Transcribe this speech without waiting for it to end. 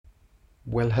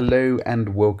Well, hello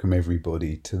and welcome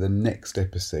everybody to the next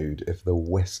episode of the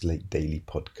Westlake Daily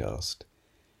Podcast.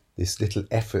 This little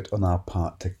effort on our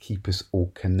part to keep us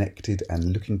all connected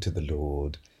and looking to the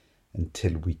Lord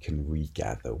until we can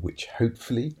regather, which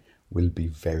hopefully will be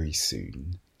very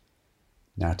soon.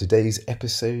 Now, today's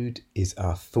episode is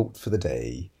our thought for the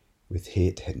day with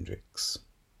Geert Hendricks.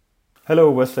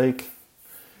 Hello Westlake.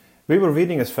 We were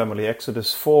reading as family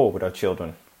Exodus 4 with our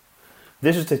children.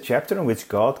 This is the chapter in which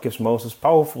God gives Moses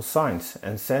powerful signs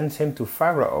and sends him to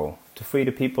Pharaoh to free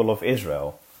the people of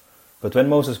Israel. But when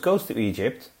Moses goes to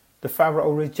Egypt, the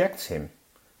Pharaoh rejects him.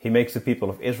 He makes the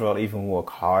people of Israel even work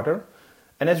harder,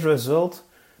 and as a result,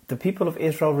 the people of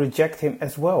Israel reject him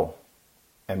as well.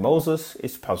 And Moses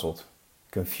is puzzled,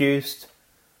 confused,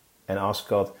 and asks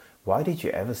God, "Why did you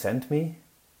ever send me?"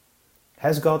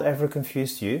 Has God ever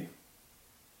confused you?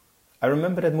 I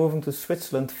remember that moving to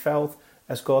Switzerland felt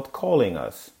as God calling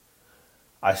us.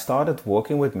 I started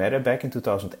working with Meta back in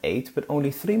 2008, but only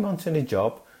 3 months in the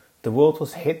job, the world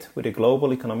was hit with a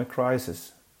global economic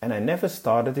crisis, and I never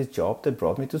started the job that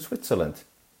brought me to Switzerland.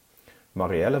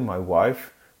 Marielle, my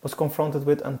wife, was confronted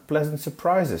with unpleasant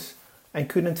surprises and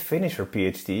couldn't finish her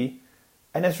PhD,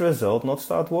 and as a result not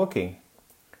start working.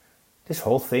 This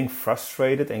whole thing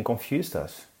frustrated and confused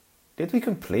us. Did we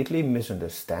completely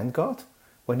misunderstand God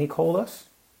when He called us?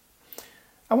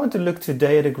 I want to look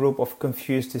today at a group of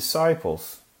confused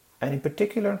disciples, and in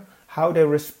particular how they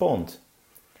respond.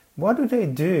 What do they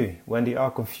do when they are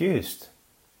confused?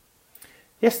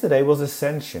 Yesterday was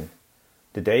Ascension,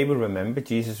 the day we remember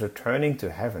Jesus returning to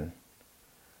heaven.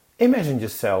 Imagine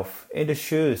yourself in the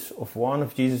shoes of one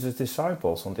of Jesus'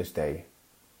 disciples on this day.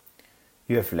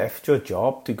 You have left your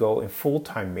job to go in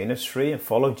full-time ministry and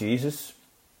follow Jesus.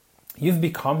 You've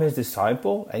become His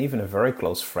disciple and even a very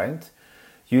close friend.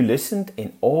 You listened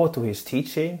in awe to His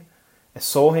teaching and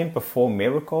saw Him perform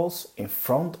miracles in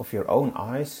front of your own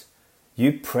eyes.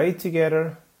 You prayed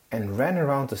together and ran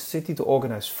around the city to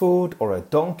organize food or a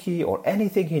donkey or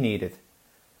anything He needed.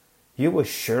 You were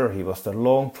sure He was the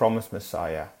long-promised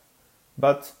Messiah,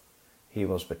 but He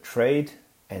was betrayed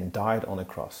and died on a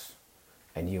cross.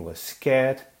 And you were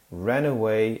scared, ran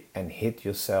away and hid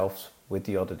yourselves with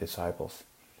the other disciples.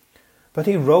 But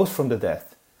He rose from the dead,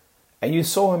 and you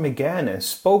saw Him again and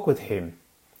spoke with Him.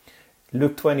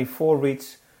 Luke 24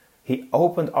 reads, He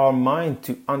opened our mind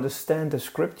to understand the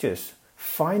scriptures.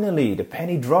 Finally, the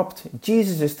penny dropped.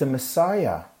 Jesus is the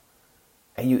Messiah.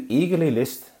 And you eagerly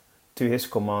listened to His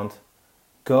command,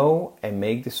 Go and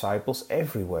make disciples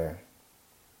everywhere.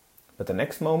 But the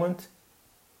next moment,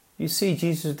 you see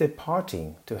Jesus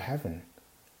departing to heaven.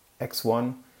 Acts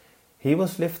 1, He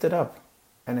was lifted up,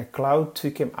 and a cloud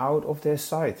took Him out of their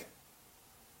sight.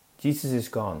 Jesus is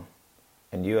gone,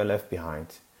 and you are left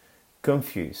behind,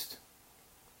 confused.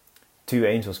 2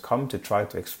 angels come to try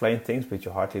to explain things, but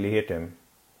you hardly hear them.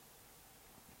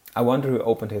 I wonder who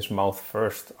opened his mouth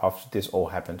first after this all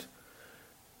happened.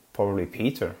 Probably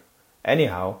Peter.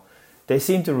 Anyhow, they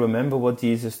seem to remember what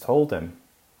Jesus told them.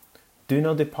 Do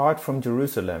not depart from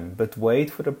Jerusalem, but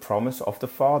wait for the promise of the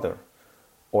Father.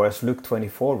 Or as Luke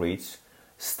 24 reads,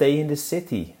 Stay in the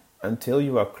city until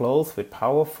you are clothed with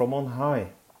power from on high.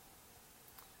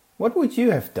 What would you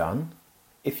have done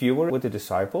if you were with the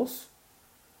disciples?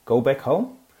 Go back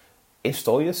home?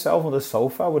 Install yourself on the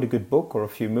sofa with a good book or a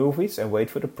few movies and wait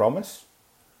for the promise?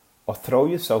 Or throw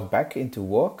yourself back into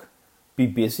work? Be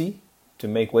busy to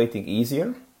make waiting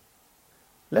easier?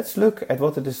 Let's look at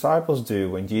what the disciples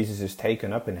do when Jesus is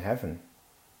taken up in heaven.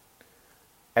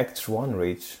 Acts 1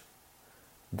 reads,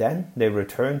 Then they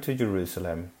returned to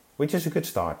Jerusalem, which is a good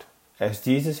start, as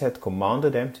Jesus had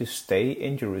commanded them to stay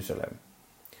in Jerusalem.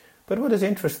 But what is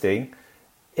interesting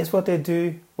is what they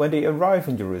do when they arrive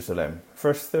in Jerusalem.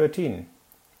 Verse 13.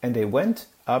 And they went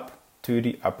up to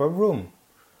the upper room,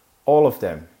 all of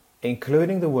them,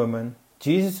 including the woman,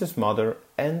 Jesus' mother,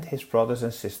 and His brothers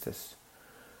and sisters.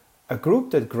 A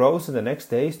group that grows in the next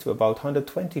days to about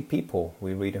 120 people,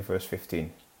 we read in verse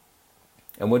 15.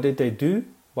 And what did they do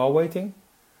while waiting?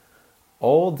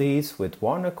 All these with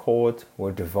one accord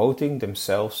were devoting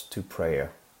themselves to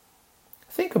prayer.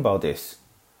 Think about this.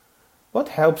 What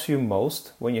helps you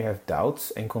most when you have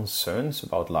doubts and concerns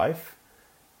about life?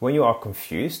 When you are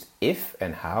confused if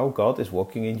and how God is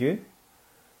working in you?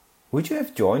 Would you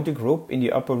have joined the group in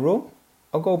the upper room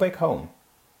or go back home?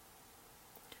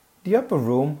 The upper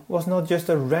room was not just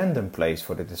a random place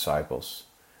for the disciples.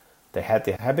 They had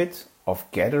the habit of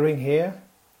gathering here,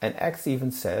 and Acts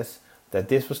even says that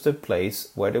this was the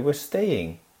place where they were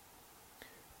staying.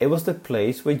 It was the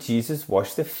place where Jesus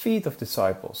washed the feet of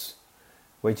disciples,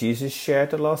 where Jesus shared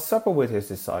the Last Supper with His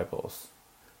disciples,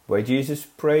 where Jesus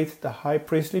prayed the high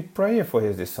priestly prayer for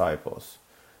his disciples,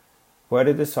 where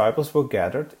the disciples were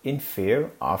gathered in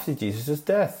fear after Jesus'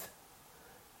 death,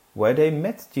 where they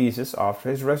met Jesus after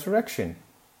his resurrection,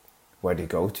 where they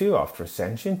go to after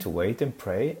ascension to wait and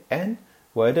pray, and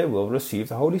where they will receive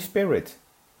the Holy Spirit.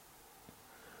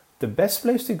 The best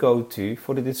place to go to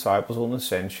for the disciples on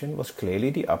ascension was clearly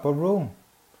the upper room.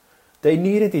 They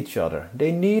needed each other,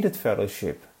 they needed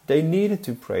fellowship, they needed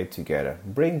to pray together,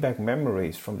 bring back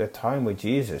memories from their time with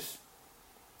Jesus.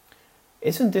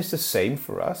 Isn't this the same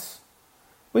for us?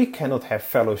 We cannot have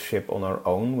fellowship on our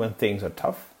own when things are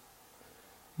tough.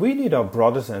 We need our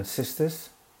brothers and sisters,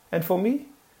 and for me,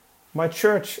 my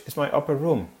church is my upper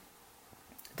room.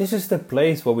 This is the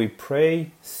place where we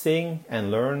pray, sing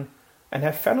and learn and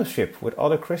have fellowship with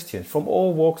other Christians from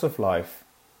all walks of life.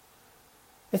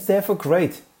 It's therefore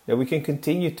great that we can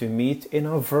continue to meet in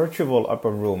our virtual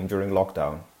upper room during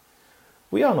lockdown.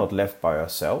 We are not left by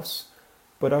ourselves,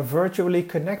 but are virtually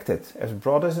connected as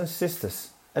brothers and sisters,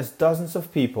 as dozens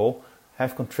of people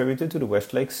have contributed to the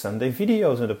Westlake Sunday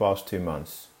videos in the past 2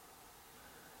 months.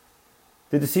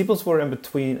 The disciples were in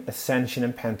between Ascension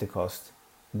and Pentecost.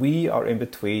 We are in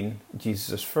between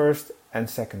Jesus' first and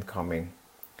second coming.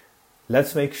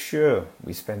 Let's make sure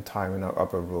we spend time in our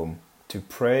upper room to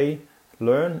pray,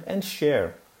 learn and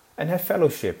share and have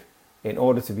fellowship in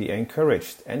order to be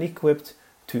encouraged and equipped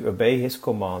to obey his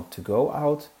command to go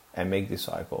out and make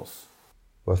disciples.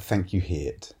 Well, thank you,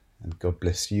 Geert, and God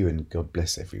bless you and God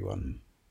bless everyone.